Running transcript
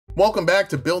Welcome back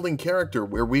to Building Character,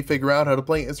 where we figure out how to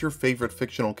play as your favorite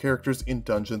fictional characters in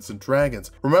Dungeons &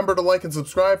 Dragons. Remember to like and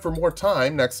subscribe for more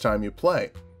time next time you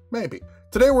play. Maybe.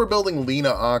 Today we're building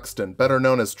Lena Oxton, better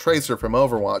known as Tracer from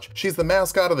Overwatch. She's the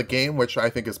mascot of the game, which I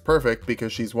think is perfect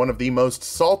because she's one of the most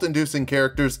salt-inducing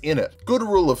characters in it. Good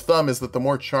rule of thumb is that the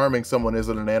more charming someone is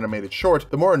in an animated short,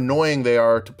 the more annoying they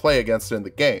are to play against in the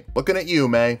game. Looking at you,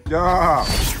 May. Yeah,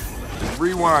 it's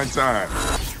rewind time.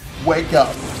 Wake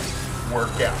up.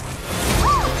 Work out.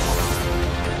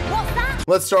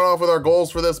 Let's start off with our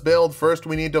goals for this build. First,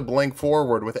 we need to blink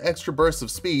forward with extra bursts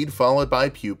of speed followed by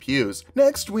pew-pews.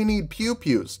 Next, we need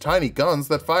pew-pews, tiny guns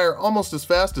that fire almost as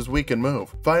fast as we can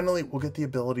move. Finally, we'll get the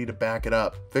ability to back it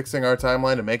up, fixing our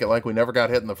timeline to make it like we never got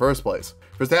hit in the first place.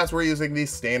 For stats, we're using the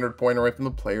standard pointer right from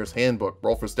the player's handbook.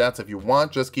 Roll for stats if you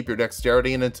want, just keep your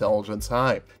dexterity and intelligence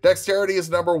high. Dexterity is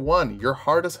number 1. You're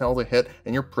hard as hell to hit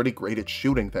and you're pretty great at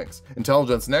shooting things.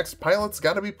 Intelligence next. Pilots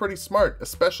gotta be pretty smart,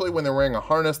 especially when they're wearing a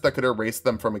harness that could erase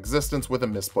them from existence with a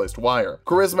misplaced wire.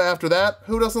 Charisma after that.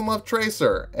 Who doesn't love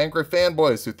Tracer? Angry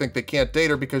fanboys who think they can't date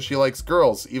her because she likes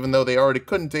girls, even though they already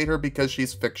couldn't date her because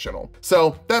she's fictional.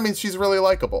 So that means she's really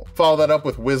likable. Follow that up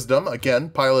with wisdom. Again,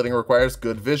 piloting requires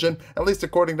good vision, at least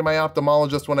according to my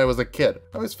ophthalmologist when I was a kid.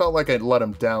 I always felt like I'd let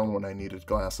him down when I needed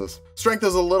glasses. Strength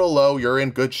is a little low. You're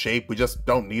in good shape. We just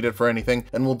don't need it for anything,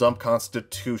 and we'll dump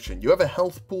Constitution. You have a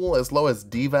health pool as low as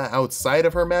Diva outside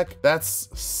of her mech? That's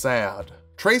sad.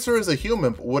 Tracer is a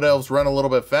human, but Wood Elves run a little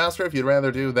bit faster if you'd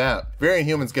rather do that. Variant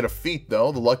humans get a feat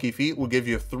though. The lucky feat will give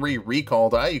you 3 recall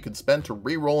die you can spend to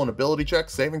re-roll an ability check,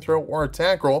 saving throw, or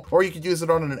attack roll, or you could use it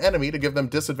on an enemy to give them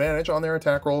disadvantage on their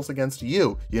attack rolls against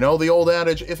you. You know the old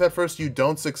adage, if at first you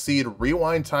don't succeed,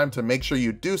 rewind time to make sure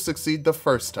you do succeed the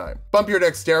first time. Bump your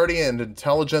dexterity and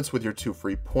intelligence with your 2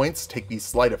 free points, take the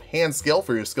sleight of hand skill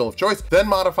for your skill of choice, then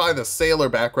modify the sailor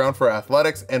background for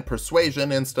athletics and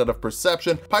persuasion instead of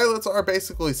perception. Pilots are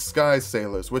basically sky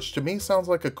sailors, which to me sounds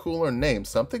like a cooler name,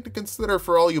 something to consider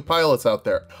for all you pilots out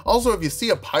there. Also, if you see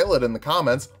a pilot in the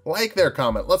comments, like their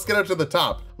comment. Let's get it to the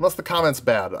top. Unless the comment's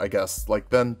bad, I guess. Like,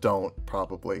 then don't,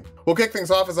 probably. We'll kick things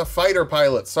off as a fighter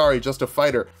pilot. Sorry, just a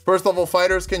fighter. First level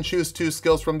fighters can choose 2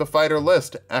 skills from the fighter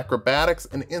list. Acrobatics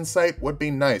and insight would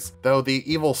be nice, though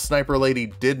the evil sniper lady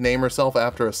did name herself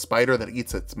after a spider that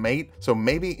eats its mate, so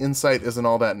maybe insight isn't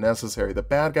all that necessary. The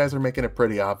bad guys are making it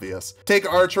pretty obvious.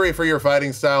 Take archery for your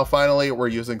fighting style. Finally, we're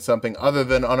using something other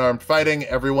than unarmed fighting.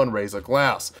 Everyone raise a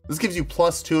glass. This gives you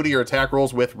 +2 to your attack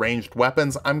rolls with ranged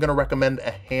weapons. I'm gonna recommend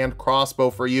a hand crossbow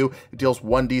for you. It deals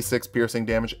 1d6 piercing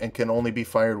damage and can only be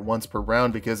fired once per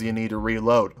round because you need to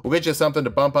reload. We'll get you something to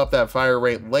bump up that fire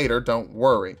rate later, don't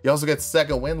worry. You also get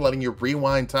second wind, letting you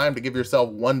rewind time to give yourself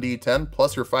 1d10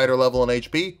 plus your fighter level and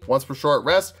HP once per short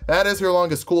rest. That is your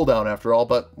longest cooldown after all,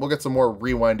 but we'll get some more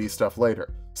rewindy stuff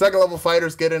later. Second level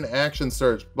fighters get an action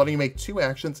surge, letting you make 2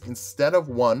 actions instead of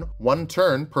one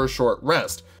turn per short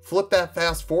rest. Flip that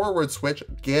fast forward switch,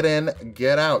 get in,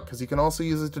 get out, because you can also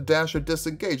use it to dash or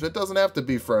disengage. It doesn't have to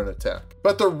be for an attack.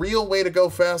 But the real way to go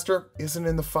faster isn't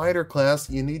in the fighter class.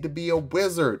 You need to be a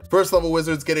wizard. First level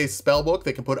wizards get a spell book.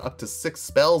 They can put up to 6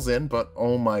 spells in, but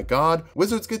oh my god,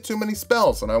 wizards get too many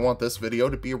spells, and I want this video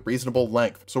to be a reasonable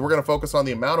length. So we're going to focus on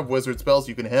the amount of wizard spells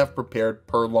you can have prepared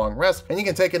per long rest, and you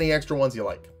can take any extra ones you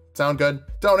like. Sound good?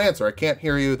 Don't answer, I can't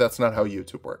hear you, that's not how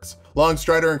YouTube works. Long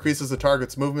Strider increases the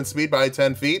target's movement speed by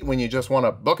 10 feet when you just want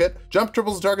to book it. Jump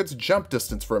triples the target's jump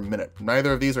distance for a minute.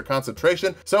 Neither of these are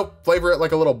concentration, so flavor it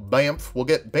like a little bamf. We'll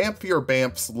get bamfier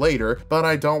bamfs later, but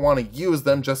I don't want to use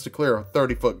them just to clear a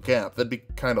 30-foot gap. That'd be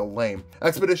kind of lame.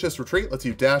 Expeditious Retreat lets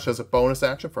you dash as a bonus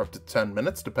action for up to 10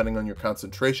 minutes, depending on your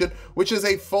concentration, which is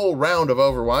a full round of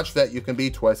Overwatch that you can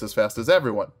be twice as fast as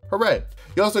everyone. Hooray!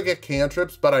 You also get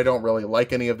cantrips, but I don't really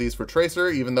like any of these for Tracer,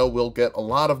 even though we'll get a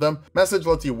lot of them. Message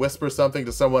lets you whisper something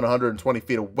to someone 120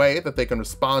 feet away that they can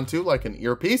respond to like an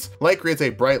earpiece. Light creates a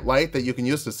bright light that you can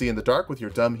use to see in the dark with your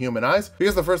dumb human eyes.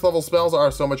 Because the first level spells are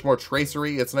so much more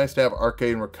tracery, it's nice to have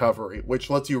Arcane Recovery, which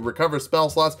lets you recover spell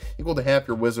slots equal to half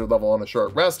your wizard level on a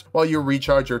short rest while you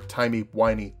recharge your timey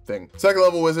whiny thing. Second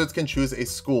level wizards can choose a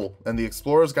school, and the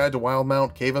Explorer's Guide to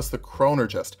Wildmount gave us the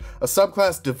Chronergist, a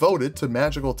subclass devoted to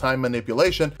magical time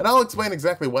manipulation, and I'll explain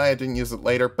exactly why I didn't use it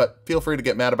later, but feel free to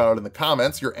get mad about it in the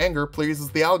comments. Your anger pleases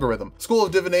the algorithm. School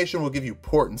of Divination will give you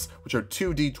Portents, which are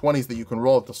 2 d20s that you can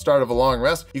roll at the start of a long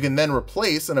rest. You can then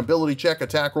replace an ability check,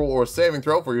 attack roll, or saving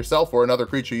throw for yourself or another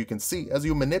creature you can see as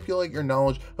you manipulate your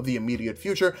knowledge of the immediate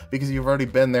future because you've already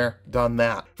been there, done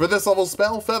that. For this level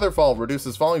spell, Featherfall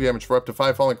reduces falling damage for up to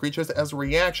 5 falling creatures as a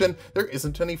reaction. There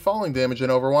isn't any falling damage in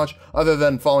Overwatch other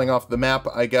than falling off the map,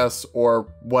 I guess,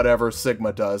 or whatever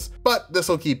Sigma does. But this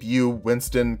will keep you,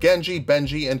 Winston, Genji,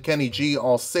 Benji, Andy and Kenny G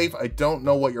all safe. I don't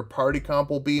know what your party comp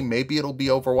will be. Maybe it'll be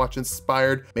Overwatch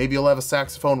inspired. Maybe you'll have a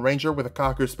Saxophone Ranger with a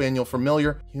Cocker Spaniel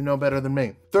familiar. You know better than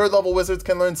me. Third level wizards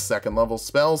can learn second level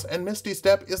spells, and Misty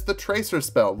Step is the Tracer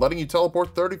spell, letting you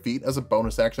teleport 30 feet as a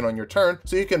bonus action on your turn,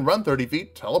 so you can run 30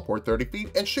 feet, teleport 30 feet,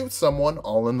 and shoot someone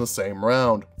all in the same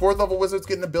round. Fourth level wizards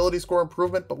get an ability score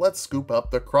improvement, but let's scoop up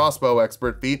the crossbow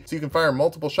expert feat, so you can fire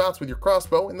multiple shots with your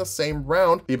crossbow in the same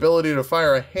round, the ability to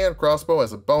fire a hand crossbow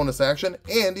as a bonus action,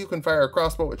 and you can fire a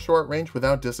crossbow at short range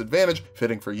without disadvantage,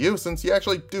 fitting for you since you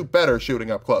actually do better shooting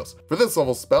up close. For this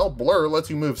level spell, Blur lets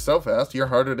you move so fast you're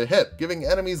harder to hit, giving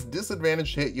enemies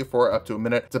disadvantage to hit you for up to a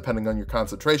minute depending on your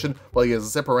concentration while you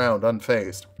zip around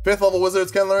unfazed. Fifth level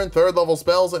wizards can learn third level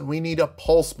spells, and we need a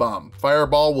pulse bomb.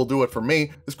 Fireball will do it for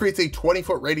me. This creates a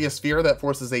 20-foot radius sphere that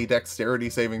forces a dexterity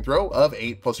saving throw of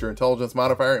 8 plus your intelligence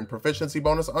modifier and proficiency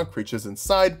bonus on creatures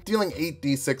inside, dealing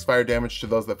 8d6 fire damage to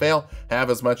those that fail, half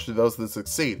as much to those that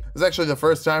succeed. This is actually the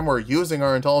first time we're using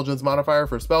our intelligence modifier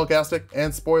for spellcasting,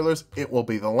 and spoilers, it will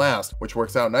be the last, which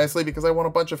works out nicely because I want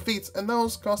a bunch of feats, and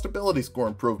those cost ability score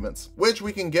improvements, which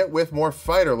we can get with more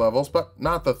fighter levels, but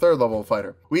not the third level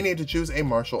fighter. We need to choose a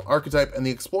martial archetype, and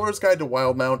the Explorer's Guide to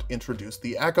Wildmount introduced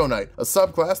the Echo Knight, a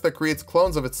subclass that creates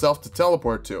clones of itself to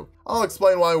teleport to. I'll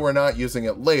explain why we're not using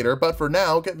it later, but for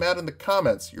now, get mad in the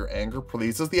comments. Your anger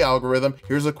pleases the algorithm.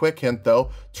 Here's a quick hint though,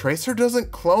 Tracer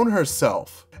doesn't clone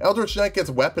herself. Eldritch Knight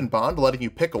gets Weapon Bond, letting you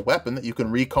pick a weapon that you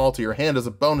can recall to your hand as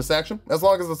a bonus action, as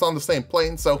long as it's on the same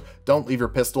plane, so don't leave your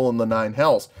pistol in the 9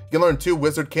 hells. You can learn 2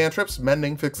 wizard cantrips.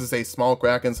 Mending fixes a small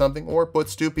crack in something or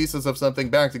puts 2 pieces of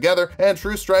something back together, and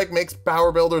True Strike makes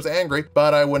power builders angry,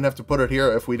 but I wouldn't have to put it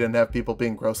here if we didn't have people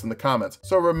being gross in the comments.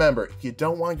 So remember, if you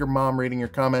don't want your mom reading your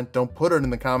comment, don't put it in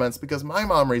the comments because my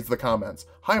mom reads the comments.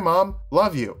 Hi mom,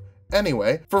 love you.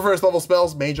 Anyway, for first level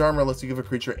spells, Mage Armor lets you give a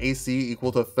creature AC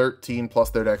equal to 13 plus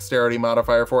their dexterity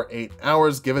modifier for 8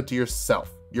 hours. Give it to yourself.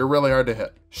 You're really hard to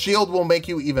hit. Shield will make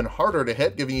you even harder to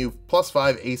hit, giving you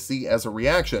 +5 AC as a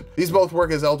reaction. These both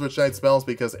work as Eldritch Knight spells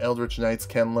because Eldritch Knights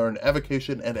can learn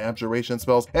Evocation and Abjuration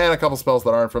spells, and a couple spells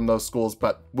that aren't from those schools,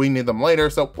 but we need them later,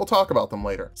 so we'll talk about them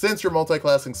later. Since you're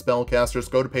multi-classing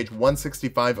spellcasters, go to page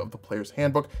 165 of the Player's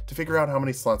Handbook to figure out how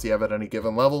many slots you have at any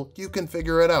given level. You can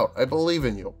figure it out. I believe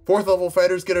in you. Fourth level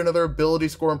fighters get another ability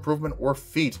score improvement or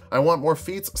feat. I want more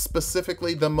feats,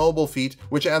 specifically the mobile feat,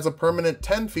 which adds a permanent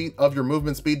 10 feet of your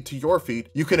movement speed to your feat.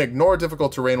 You can ignore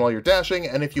difficult terrain while you're dashing,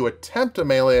 and if you attempt a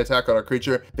melee attack on a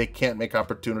creature, they can't make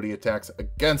opportunity attacks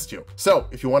against you. So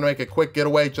if you want to make a quick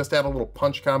getaway, just add a little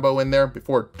punch combo in there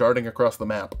before darting across the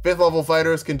map. Fifth level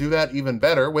fighters can do that even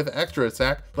better with extra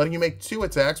attack, letting you make 2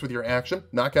 attacks with your action,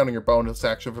 not counting your bonus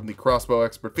action from the crossbow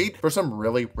expert feat for some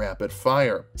really rapid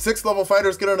fire. Sixth level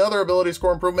fighters get another ability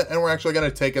score improvement, and we're actually going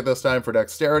to take it this time for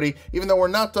dexterity. Even though we're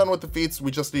not done with the feats,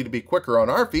 we just need to be quicker on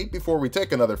our feat before we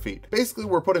take another feat. Basically,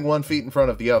 we're putting one feat in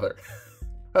front of the other.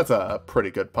 That's a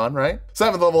pretty good pun, right?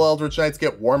 7th level Eldritch Knights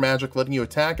get War Magic, letting you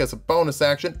attack as a bonus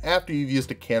action after you've used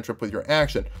a cantrip with your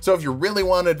action. So if you really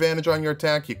want advantage on your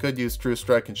attack, you could use True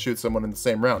Strike and shoot someone in the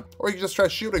same round. Or you can just try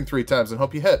shooting 3 times and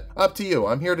hope you hit. Up to you.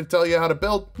 I'm here to tell you how to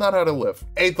build, not how to live.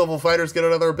 8th level fighters get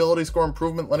another ability score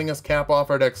improvement, letting us cap off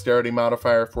our dexterity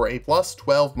modifier for a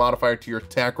 +12 modifier to your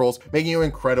attack rolls, making you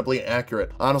incredibly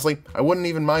accurate. Honestly, I wouldn't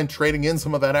even mind trading in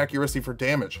some of that accuracy for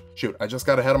damage. Shoot, I just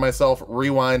got ahead of myself.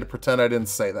 Rewind, pretend I didn't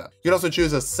say that. You can also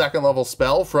choose a 2nd level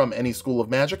spell from any school of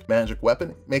magic. Magic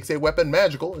Weapon makes a weapon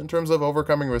magical in terms of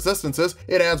overcoming resistances.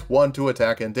 It adds 1 to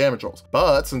attack and damage rolls.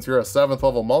 But since you're a 7th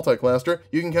level multiclaster,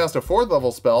 you can cast a 4th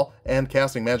level spell, and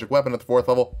casting Magic Weapon at the 4th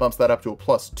level bumps that up to a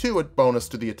 +2 bonus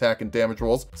to the attack and damage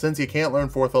rolls. Since you can't learn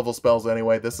 4th level spells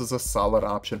anyway, this is a solid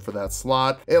option for that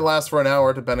slot. It lasts for an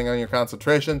hour depending on your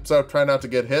concentration, so try not to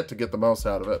get hit to get the most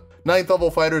out of it. 9th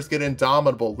level fighters get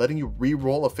Indomitable, letting you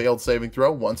re-roll a failed saving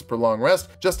throw once per long rest.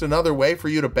 Just another way for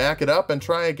you to back it up and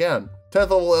try again.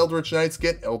 10th level Eldritch Knights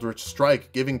get Eldritch Strike,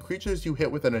 giving creatures you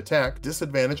hit with an attack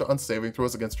disadvantage on saving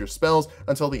throws against your spells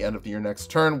until the end of your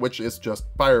next turn, which is just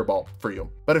Fireball for you.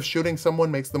 But if shooting someone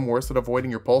makes them worse at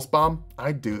avoiding your Pulse Bomb,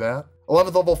 I'd do that.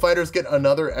 11th level fighters get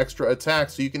another extra attack,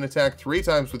 so you can attack 3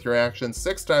 times with your action,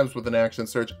 6 times with an action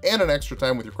surge, and an extra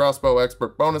time with your crossbow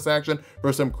expert bonus action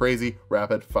for some crazy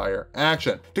rapid fire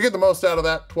action. To get the most out of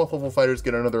that, 12th level fighters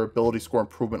get another ability score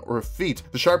improvement or a feat.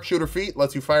 The Sharpshooter feat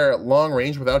lets you fire at long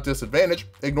range without disadvantage,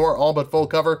 ignore all but full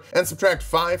cover, and subtract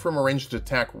 5 from a ranged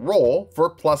attack roll for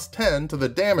 +10 to the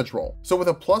damage roll. So with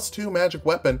a +2 magic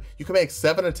weapon, you can make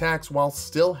 7 attacks while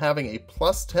still having a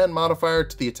 +10 modifier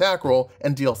to the attack roll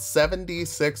and deal 76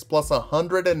 plus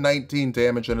 119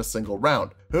 damage in a single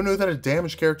round. Who knew that a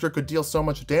damage character could deal so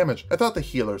much damage? I thought the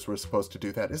healers were supposed to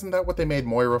do that. Isn't that what they made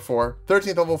Moira for?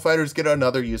 13th level fighters get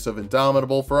another use of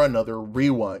Indomitable for another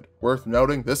rewind. Worth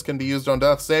noting, this can be used on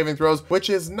death saving throws, which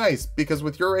is nice because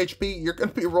with your HP, you're going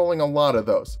to be rolling a lot of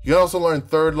those. You can also learn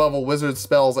 3rd level wizard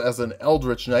spells as an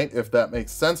Eldritch Knight, if that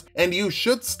makes sense, and you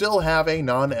should still have a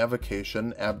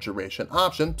non-evocation abjuration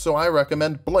option, so I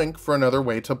recommend Blink for another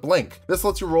way to blink. This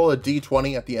lets you roll a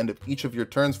d20 at the end of each of your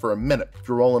turns for a minute. If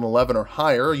you roll an 11 or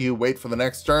higher, you wait for the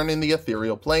next turn in the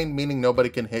ethereal plane, meaning nobody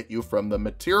can hit you from the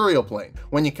material plane.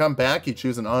 When you come back, you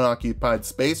choose an unoccupied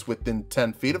space within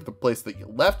 10 feet of the place that you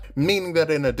left, meaning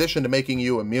that in addition to making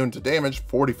you immune to damage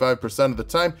 45% of the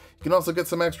time, you can also get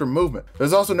some extra movement.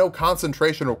 There's also no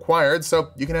concentration required,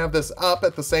 so you can have this up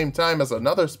at the same time as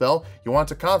another spell you want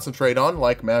to concentrate on,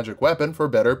 like Magic Weapon, for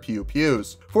better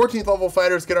pew-pews. 14th level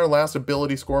fighters get our last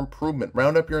ability score improvement.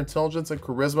 Round up your intelligence and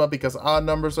charisma because odd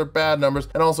numbers are bad numbers,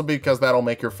 and also because that'll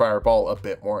make your fireball a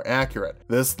bit more accurate.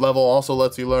 This level also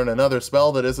lets you learn another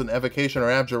spell that isn't evocation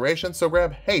or abjuration, so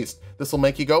grab haste. This will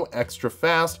make you go extra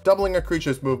fast, doubling a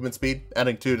creature's movement speed,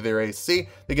 adding 2 to their AC.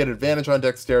 They get advantage on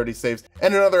dexterity saves,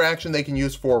 and another action they can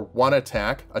use for one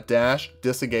attack, a dash,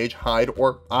 disengage, hide,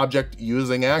 or object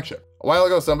using action. A while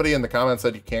ago, somebody in the comments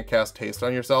said you can't cast haste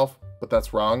on yourself, but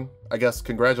that's wrong. I guess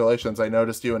congratulations, I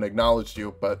noticed you and acknowledged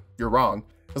you, but you're wrong.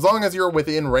 As long as you're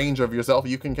within range of yourself,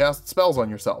 you can cast spells on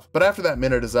yourself. But after that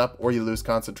minute is up or you lose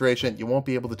concentration, you won't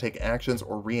be able to take actions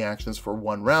or reactions for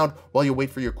one round while you wait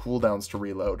for your cooldowns to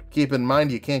reload. Keep in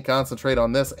mind you can't concentrate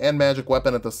on this and Magic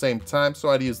Weapon at the same time, so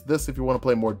I'd use this if you want to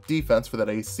play more defense for that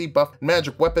AC buff, and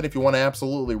Magic Weapon if you want to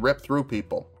absolutely rip through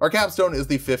people. Our capstone is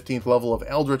the 15th level of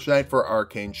Eldritch Knight for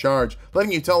Arcane Charge,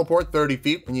 letting you teleport 30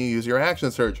 feet when you use your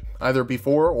action surge, either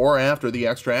before or after the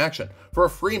extra action, for a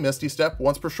free Misty Step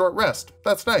once per short rest.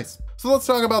 That's nice. So let's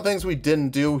talk about things we didn't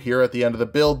do here at the end of the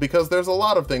build, because there's a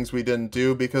lot of things we didn't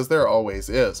do, because there always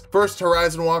is. First,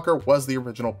 Horizon Walker was the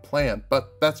original plan,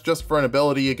 but that's just for an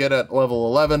ability you get at level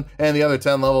 11, and the other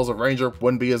 10 levels of Ranger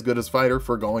wouldn't be as good as Fighter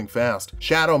for going fast.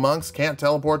 Shadow Monks can't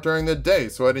teleport during the day,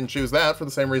 so I didn't choose that for the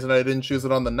same reason I didn't choose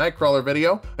it on the Nightcrawler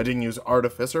video. I didn't use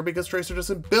Artificer because Tracer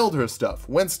doesn't build her stuff.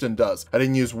 Winston does. I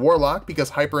didn't use Warlock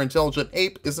because Hyper-Intelligent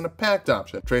Ape isn't a packed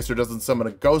option. Tracer doesn't summon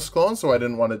a Ghost Clone, so I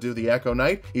didn't want to do the Echo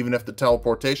Knight, even if the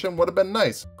teleportation would have been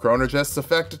nice. Chronogests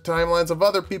affect timelines of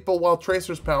other people while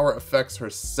Tracer's power affects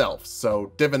herself,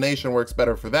 so Divination works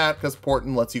better for that because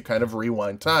Portent lets you kind of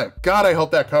rewind time. God, I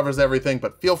hope that covers everything,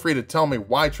 but feel free to tell me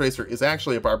why Tracer is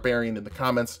actually a barbarian in the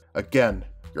comments. Again,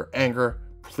 your anger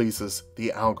pleases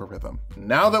the algorithm.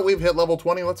 Now that we've hit level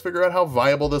 20, let's figure out how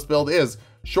viable this build is.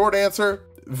 Short answer,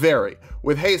 very.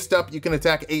 With haste up, you can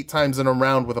attack 8 times in a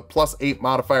round with a +8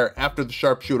 modifier after the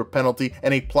sharpshooter penalty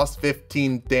and a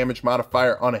 +15 damage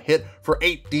modifier on a hit for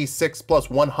 8d6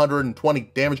 plus 120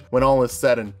 damage when all is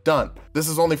said and done. This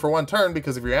is only for one turn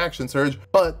because of your action surge,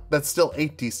 but that's still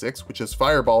 8d6, which is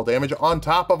fireball damage on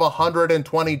top of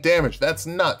 120 damage. That's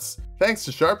nuts. Thanks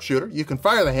to Sharpshooter, you can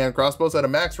fire the hand crossbows at a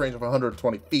max range of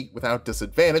 120 feet without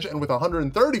disadvantage, and with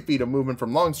 130 feet of movement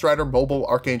from Longstrider, Mobile,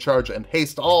 Arcane Charge, and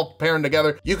Haste all pairing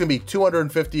together, you can be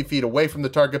 250 feet away from the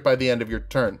target by the end of your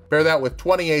turn. Pair that with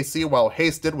 20 AC while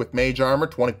hasted with Mage Armor,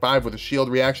 25 with a shield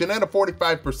reaction, and a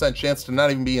 45% chance to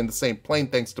not even be in the same plane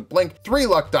thanks to Blink, 3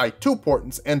 luck die, 2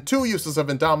 portents, and 2 uses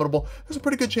of Indomitable. There's a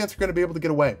pretty good chance you're going to be able to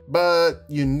get away. But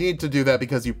you need to do that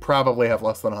because you probably have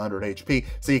less than 100 HP,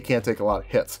 so you can't take a lot of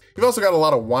hits. You've also got a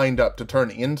lot of wind up to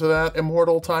turn into that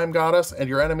immortal time goddess, and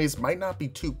your enemies might not be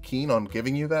too keen on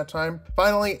giving you that time.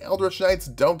 Finally, Eldritch Knights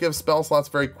don't give spell slots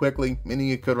very quickly, meaning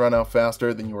you could run out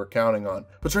faster than you were counting on.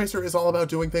 But Tracer is all about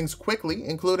doing things quickly,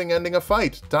 including ending a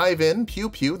fight. Dive in, pew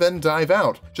pew, then dive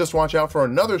out. Just watch out for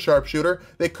another sharpshooter.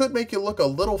 They could make you look a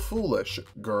little foolish,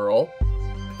 girl.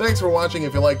 Thanks for watching.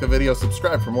 If you like the video,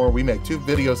 subscribe for more. We make 2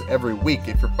 videos every week.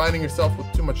 If you're finding yourself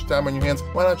with too much time on your hands,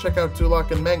 why not check out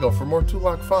Tulok and Mango for more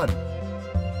Tulok fun?